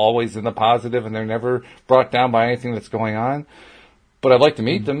live always in the positive and they're never brought down by anything that's going on. But I'd like to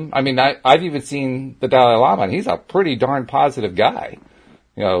meet them. I mean, I've even seen the Dalai Lama, and he's a pretty darn positive guy.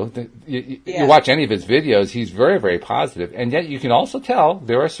 You watch any of his videos, he's very, very positive. And yet you can also tell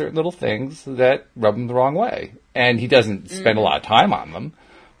there are certain little things that rub him the wrong way. And he doesn't spend a lot of time on them.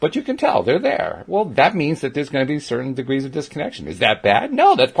 But you can tell they're there. Well, that means that there's going to be certain degrees of disconnection. Is that bad?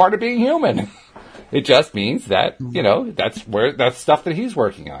 No, that's part of being human. It just means that, that's stuff that he's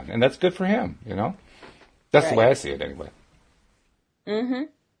working on. And that's good for him, That's the way I see it anyway. Mm-hmm.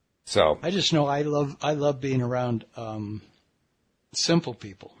 So. I just know I love being around, simple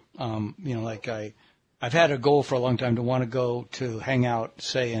people. I've had a goal for a long time to want to go to hang out,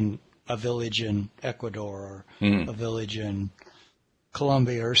 say, in a village in Ecuador or a village in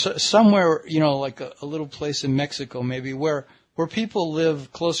Colombia or somewhere, like a little place in Mexico, maybe where people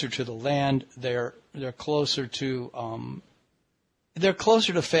live closer to the land. They're closer to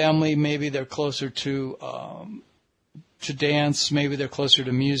family. Maybe they're closer to dance. Maybe they're closer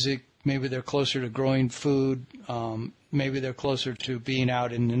to music. Maybe they're closer to growing food. Maybe they're closer to being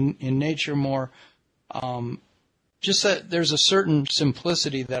out in nature more. Just that there's a certain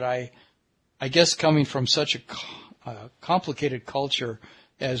simplicity that I guess coming from such a complicated culture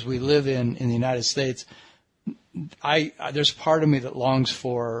as we live in the United States, there's part of me that longs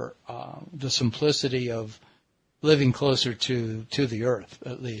for the simplicity of living closer to the earth,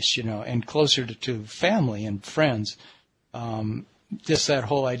 at least, and closer to family and friends. Just that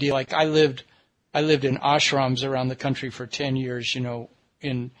whole idea. Like I lived in ashrams around the country for 10 years,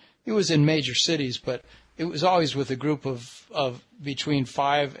 it was in major cities, but it was always with a group of between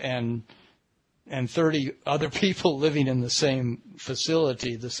 5 and 30 other people living in the same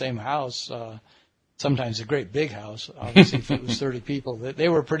facility, the same house, sometimes a great big house. Obviously, if it was 30 people, they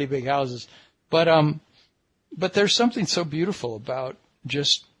were pretty big houses. But there's something so beautiful about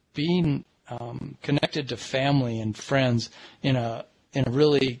just being connected to family and friends in a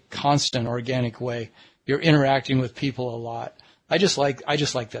really constant, organic way. You're interacting with people a lot. I just like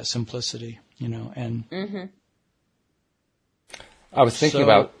that simplicity, and I was thinking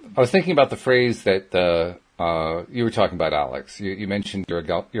about the phrase that you were talking about, Alex. You mentioned your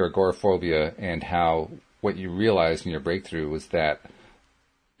agoraphobia and how what you realized in your breakthrough was that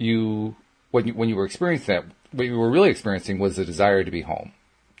when you were experiencing that, what you were really experiencing was the desire to be home,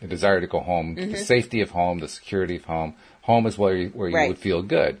 the desire to go home, the safety of home, the security of home. Home is where you would feel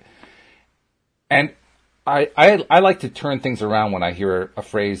good. And I like to turn things around when I hear a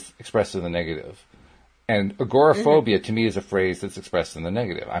phrase expressed in the negative. And agoraphobia to me is a phrase that's expressed in the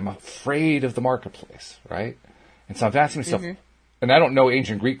negative. I'm afraid of the marketplace, right? And so I'm asking myself, and I don't know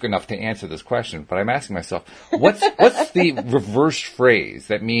ancient Greek enough to answer this question, but I'm asking myself, what's the reversed phrase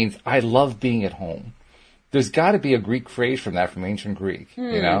that means I love being at home? There's got to be a Greek phrase from ancient Greek,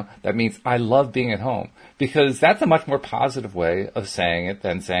 that means I love being at home, because that's a much more positive way of saying it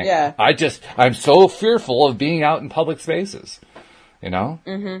than saying, I'm so fearful of being out in public spaces, And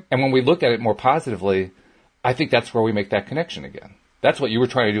when we look at it more positively, I think that's where we make that connection again. That's what you were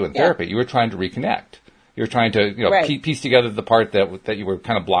trying to do in therapy. You were trying to reconnect. You were trying to, piece together the part that you were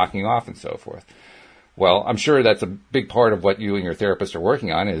kind of blocking off and so forth. Well, I'm sure that's a big part of what you and your therapist are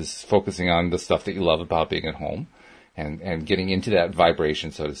working on, is focusing on the stuff that you love about being at home and getting into that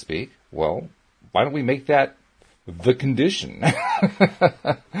vibration, so to speak. Well, why don't we make that the condition? Why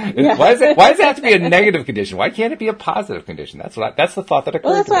does it have to be a negative condition? Why can't it be a positive condition? That's the thought that occurred to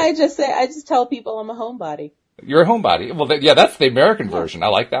me. Well, that's why I just tell people I'm a homebody. You're a homebody. Well, that's the American version. I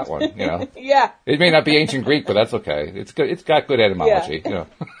like that one, Yeah. It may not be ancient Greek, but that's okay. It's good. It's got good etymology,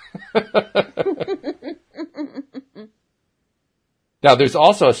 Now, there's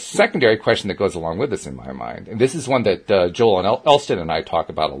also a secondary question that goes along with this in my mind. And this is one that Joel and Elston and I talk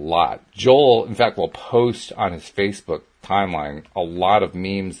about a lot. Joel, in fact, will post on his Facebook timeline a lot of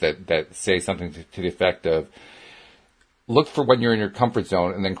memes that say something to the effect of, look for when you're in your comfort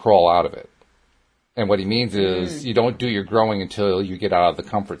zone and then crawl out of it. And what he means is you don't do your growing until you get out of the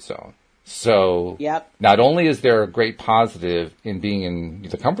comfort zone. So not only is there a great positive in being in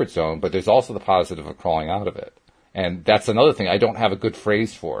the comfort zone, but there's also the positive of crawling out of it. And that's another thing I don't have a good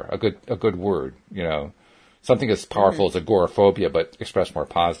phrase for, a good word, something as powerful as agoraphobia, but expressed more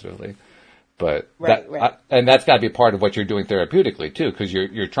positively. But and that's got to be part of what you're doing therapeutically too, because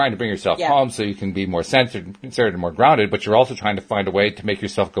you're trying to bring yourself home so you can be more centered and more grounded, but you're also trying to find a way to make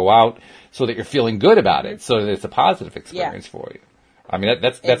yourself go out so that you're feeling good about it, so that it's a positive experience for you. I mean,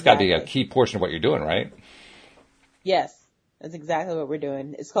 that's got to be a key portion of what you're doing, right? Yes, that's exactly what we're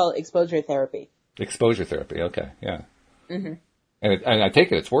doing. It's called exposure therapy. Exposure therapy. Okay. Yeah. And I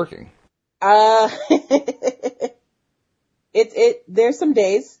take it it's working. There's some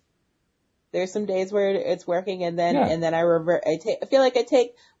days. There's some days where it's working, and then I revert. I feel like I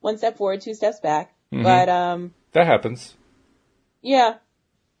take one step forward, 2 steps back. But that happens. Yeah.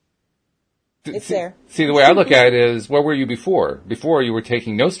 It's there. See, the way I look at it is, where were you before? Before you were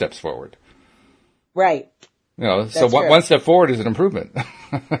taking no steps forward. Right. So one step forward is an improvement.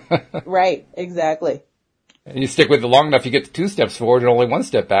 Right, exactly. And you stick with it long enough, you get to 2 steps forward and only 1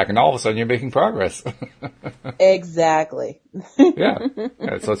 step back, and all of a sudden you're making progress. Exactly. Yeah.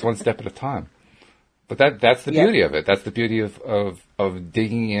 So it's 1 step at a time. But that's the beauty of it. That's the beauty of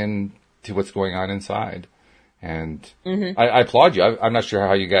digging into what's going on inside. And I applaud you. I'm not sure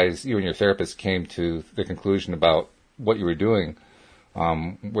how you and your therapist came to the conclusion about what you were doing,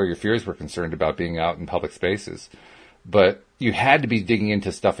 where your fears were concerned about being out in public spaces. But you had to be digging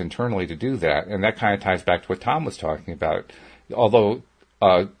into stuff internally to do that. And that kind of ties back to what Tom was talking about. Although,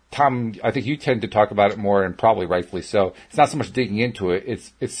 Tom, I think you tend to talk about it more, and probably rightfully so. It's not so much digging into it.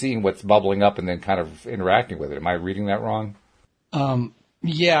 It's seeing what's bubbling up and then kind of interacting with it. Am I reading that wrong?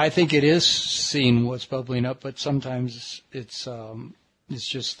 Yeah, I think it is seeing what's bubbling up, but sometimes it's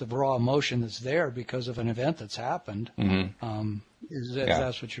just the raw emotion that's there because of an event that's happened.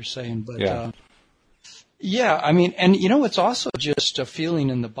 That's what you're saying. But, I mean, and it's also just a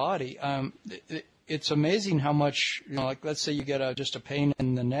feeling in the body. It's amazing how much, like let's say you get just a pain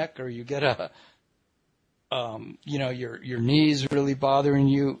in the neck, or you get your knees really bothering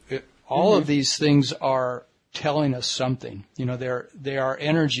you. All of these things are telling us something. They are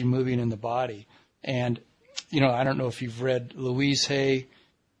energy moving in the body. And, I don't know if you've read, Louise Hay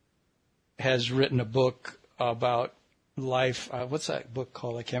has written a book about life. What's that book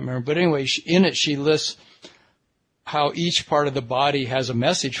called? I can't remember. But anyway, in it, she lists how each part of the body has a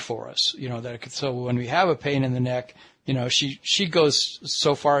message for us. So when we have a pain in the neck, she goes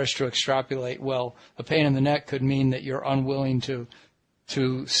so far as to extrapolate, well, a pain in the neck could mean that you're unwilling to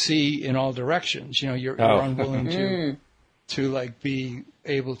to see in all directions. You're unwilling to like be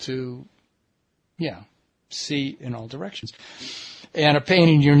able to, see in all directions. And a pain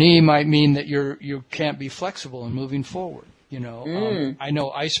in your knee might mean that you can't be flexible in moving forward. I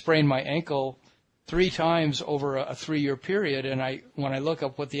know I sprained my ankle 3 times over a 3-year period, and when I look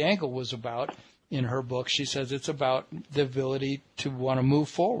up what the ankle was about in her book, she says it's about the ability to want to move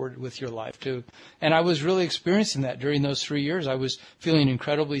forward with your life too. And I was really experiencing that during those 3 years. I was feeling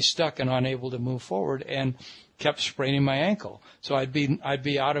incredibly stuck and unable to move forward, and kept spraining my ankle. So I'd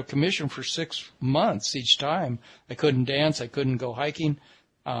be out of commission for 6 months each time. I couldn't dance. I couldn't go hiking.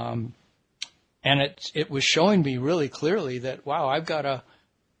 And it was showing me really clearly that, wow,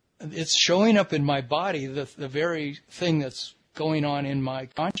 it's showing up in my body. The very thing that's going on in my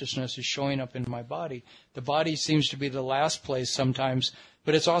consciousness is showing up in my body. The body seems to be the last place sometimes,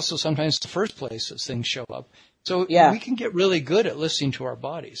 but it's also sometimes the first place that things show up. So we can get really good at listening to our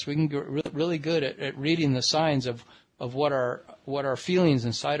bodies. We can get really good at reading the signs of what our feelings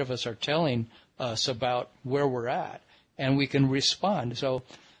inside of us are telling us about where we're at, and we can respond. So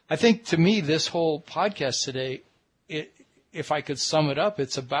I think, to me, this whole podcast today, if I could sum it up,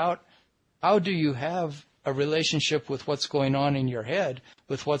 it's about how do you have a relationship with what's going on in your head,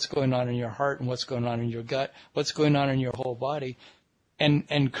 with what's going on in your heart, and what's going on in your gut, what's going on in your whole body,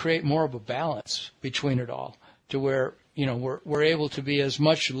 and create more of a balance between it all, to where we're able to be as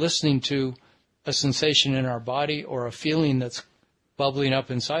much listening to a sensation in our body or a feeling that's bubbling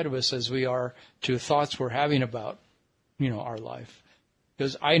up inside of us as we are to thoughts we're having about our life.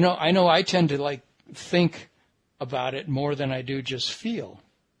 Because I know I tend to think about it more than I do just feel.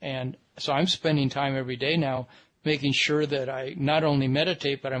 And so I'm spending time every day now making sure that I not only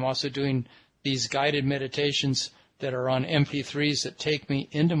meditate, but I'm also doing these guided meditations that are on MP3s that take me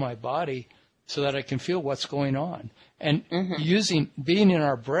into my body so that I can feel what's going on. And being in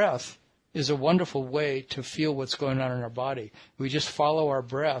our breath is a wonderful way to feel what's going on in our body. We just follow our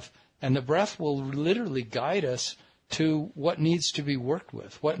breath, and the breath will literally guide us to what needs to be worked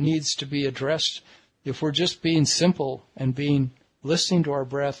with, what needs to be addressed. If we're just being simple and listening to our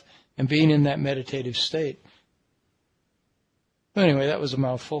breath and being in that meditative state. Anyway, that was a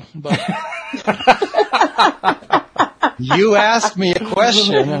mouthful, but you asked me a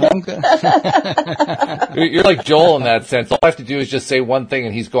question, and I'm good. You're like Joel in that sense. All I have to do is just say one thing,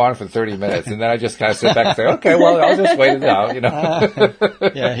 and he's gone for 30 minutes, and then I just kind of sit back and say, okay, well, I'll just wait it out,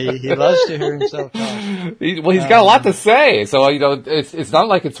 Yeah, he loves to hear himself talk. He's got a lot to say, so, it's not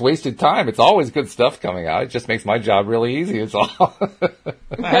like it's wasted time. It's always good stuff coming out. It just makes my job really easy, it's all.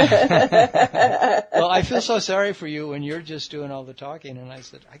 Well, I feel so sorry for you when you're just doing all the talking, and I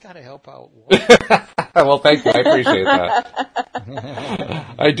said, I got to help out. Well, thank you. I appreciate that.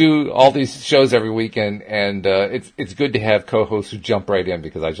 I do all these shows every weekend, and it's good to have co-hosts who jump right in,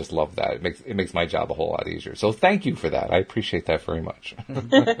 because I just love that. It makes my job a whole lot easier. So thank you for that. I appreciate that very much.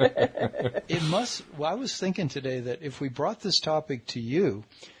 I was thinking today that if we brought this topic to you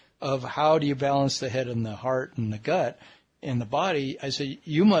of how do you balance the head and the heart and the gut and the body, I said,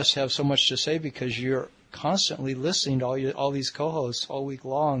 you must have so much to say because you're constantly listening to all these co-hosts all week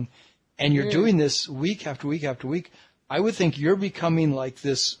long, and you're doing this week after week after week. I would think you're becoming like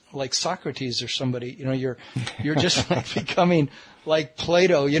Socrates or somebody. You're just becoming like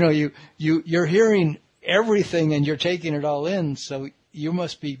Plato. You're hearing everything and you're taking it all in. So you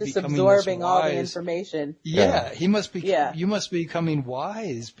must be just becoming absorbing all the information. Yeah, he must be. Yeah. You must be becoming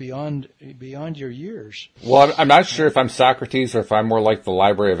wise beyond your years. Well, I'm not sure if I'm Socrates or if I'm more like the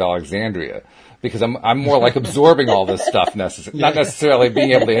Library of Alexandria, because I'm more like absorbing all this stuff, not necessarily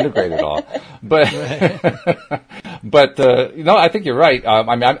being able to integrate it all. But I think you're right.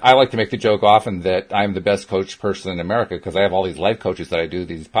 I like to make the joke often that I'm the best coach person in America because I have all these life coaches that I do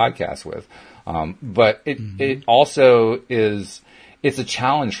these podcasts with. But it also is. It's a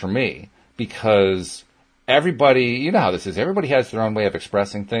challenge for me because everybody, you know how this is, everybody has their own way of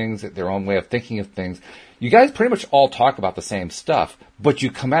expressing things, their own way of thinking of things. You guys pretty much all talk about the same stuff, but you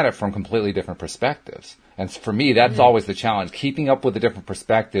come at it from completely different perspectives. And for me, that's always the challenge, keeping up with the different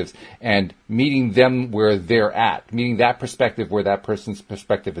perspectives and meeting them where they're at, meeting that perspective where that person's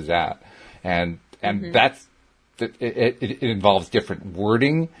perspective is at. And that's, it involves different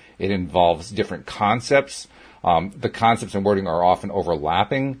wording. It involves different concepts. The concepts and wording are often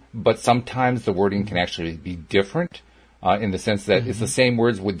overlapping, but sometimes the wording can actually be different in the sense that it's the same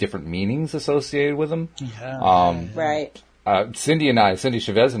words with different meanings associated with them. Yeah. Right. Cindy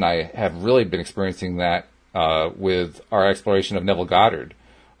Chavez and I have really been experiencing that with our exploration of Neville Goddard.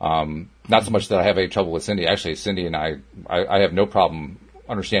 Not so much that I have any trouble with Cindy. Actually, Cindy and I have no problem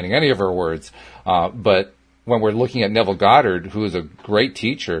understanding any of her words, but when we're looking at Neville Goddard, who is a great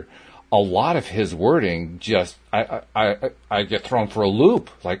teacher, a lot of his wording just, I get thrown for a loop.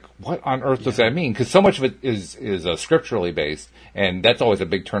 Like, what on earth does that mean? Because so much of it is scripturally based, and that's always a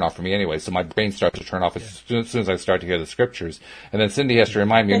big turnoff for me anyway. So my brain starts to turn off as soon as I start to hear the scriptures. And then Cindy has to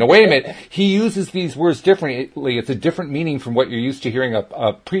remind me, no, wait a minute, he uses these words differently. It's a different meaning from what you're used to hearing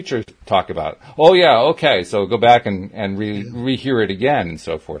a preacher talk about. Oh yeah, okay, so go back and rehear it again and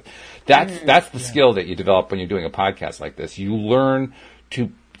so forth. That's the skill that you develop when you're doing a podcast like this. You learn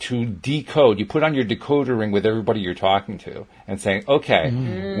to decode. You put on your decoder ring with everybody you're talking to and saying, okay,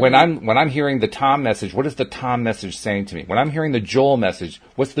 when I'm hearing the Tom message, what is the Tom message saying to me? When I'm hearing the Joel message,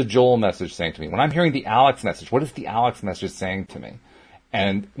 what's the Joel message saying to me? When I'm hearing the Alex message, what is the Alex message saying to me?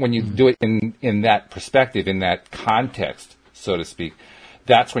 And when you do it in that perspective, in that context, so to speak,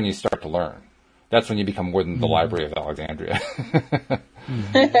 that's when you start to learn. That's when you become more than the Library of Alexandria.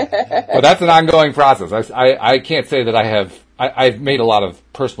 But that's an ongoing process. I can't say that I've made a lot of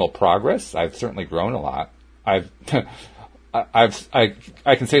personal progress. I've certainly grown a lot. I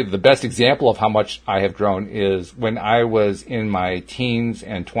can say that the best example of how much I have grown is when I was in my teens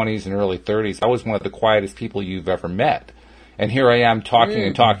and 20s and early 30s. I was one of the quietest people you've ever met. And here I am talking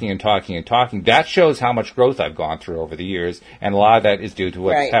and talking and talking and talking. That shows how much growth I've gone through over the years. And a lot of that is due to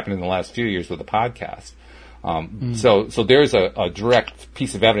what's happened in the last few years with the podcast. So there's a direct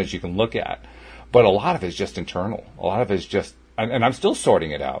piece of evidence you can look at. But a lot of it is just internal. A lot of it is just, and I'm still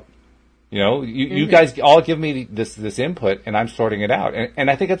sorting it out. You know, you guys all give me this input, and I'm sorting it out.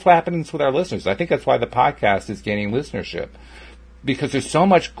 And I think that's what happens with our listeners. I think that's why the podcast is gaining listenership. Because there's so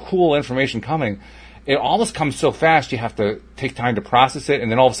much cool information coming. It almost comes so fast you have to take time to process it,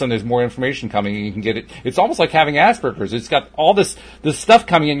 and then all of a sudden there's more information coming and you can get it. It's almost like having Asperger's. It's got all this stuff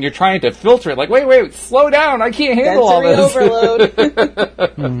coming in and you're trying to filter it. Like, wait, slow down. I can't handle all this. Overload.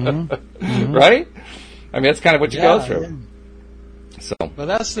 Right? I mean, that's kind of what you go through. So. Well,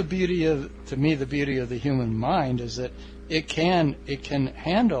 that's the beauty of the human mind is that it can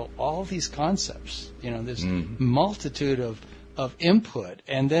handle all these concepts. You know, this multitude of input,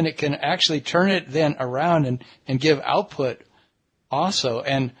 and then it can actually turn it then around and give output also.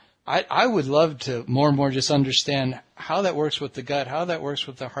 And I would love to more and more just understand how that works with the gut, how that works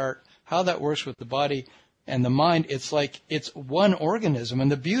with the heart, how that works with the body and the mind. It's like it's one organism.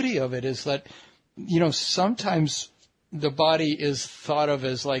 And the beauty of it is that, you know, sometimes the body is thought of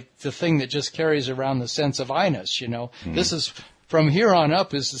as like the thing that just carries around the sense of I-ness, you know. This is from here on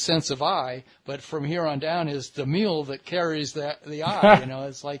up is the sense of I, but from here on down is the mule that carries the I, you know.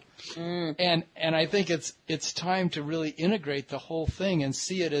 It's like, and I think it's time to really integrate the whole thing and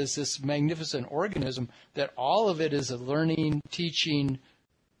see it as this magnificent organism that all of it is a learning, teaching,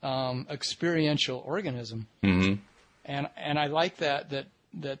 experiential organism. And I like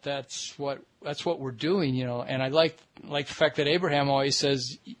that's what we're doing, you know. And I like the fact that Abraham always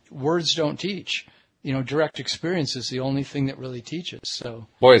says words don't teach. You know, direct experience is the only thing that really teaches. So,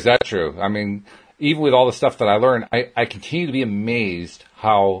 boy, is that true. I mean, even with all the stuff that I learned, I continue to be amazed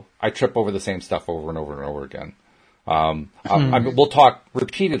how I trip over the same stuff over and over and over again. We'll talk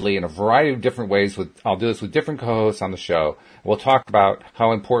repeatedly in a variety of different ways. I'll do this with different co-hosts on the show. We'll talk about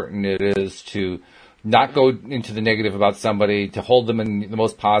how important it is to not go into the negative about somebody, to hold them in the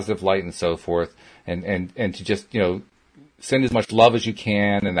most positive light and so forth, and to just, you know, send as much love as you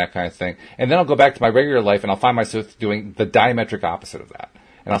can and that kind of thing. And then I'll go back to my regular life and I'll find myself doing the diametric opposite of that.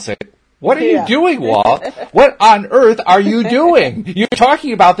 And I'll say, what are you doing, Walt? What on earth are you doing? You're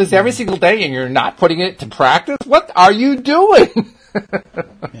talking about this every single day and you're not putting it to practice? What are you doing?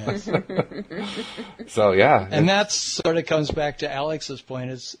 So, yeah. And that sort of comes back to Alex's point.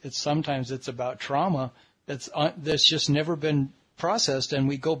 It's sometimes it's about trauma that's just never been processed, and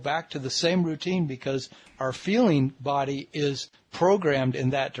we go back to the same routine because our feeling body is programmed in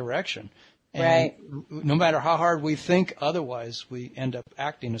that direction. And no matter how hard we think otherwise, we end up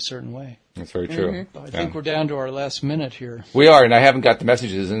acting a certain way. That's very true. I think we're down to our last minute here. We are, and I haven't got the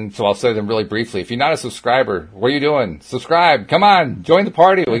messages, and so I'll say them really briefly. If you're not a subscriber, what are you doing? Subscribe. Come on. Join the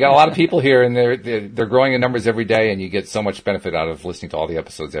party. We got a lot of people here, and they're growing in numbers every day, and you get so much benefit out of listening to all the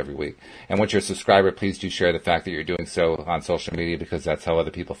episodes every week. And once you're a subscriber, please do share the fact that you're doing so on social media, because that's how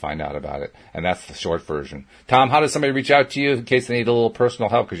other people find out about it. And that's the short version. Tom, how does somebody reach out to you in case they need a little personal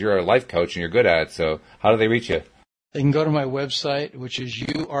help? Because you're a life coach, and you're good at it. So how do they reach you? They can go to my website, which is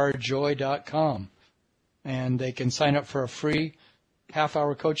youarejoy.com, and they can sign up for a free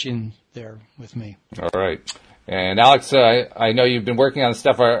half-hour coaching there with me. All right. And Alex, I know you've been working on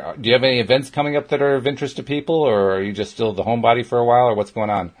stuff. Do you have any events coming up that are of interest to people, or are you just still the homebody for a while, or what's going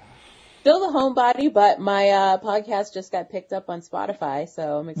on? Still the homebody, but my podcast just got picked up on Spotify,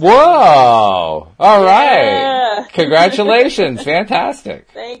 so I'm excited. Whoa! All right. Yeah. Congratulations. Fantastic.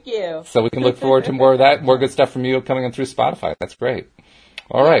 Thank you. So we can look forward to more of that, more good stuff from you coming in through Spotify. That's great.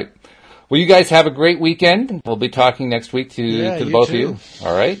 All right. Well, you guys have a great weekend. We'll be talking next week to the both of you.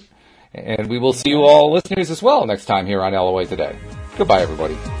 All right. And we will see you all listeners as well next time here on LOA Today. Goodbye,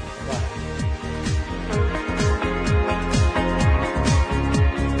 everybody.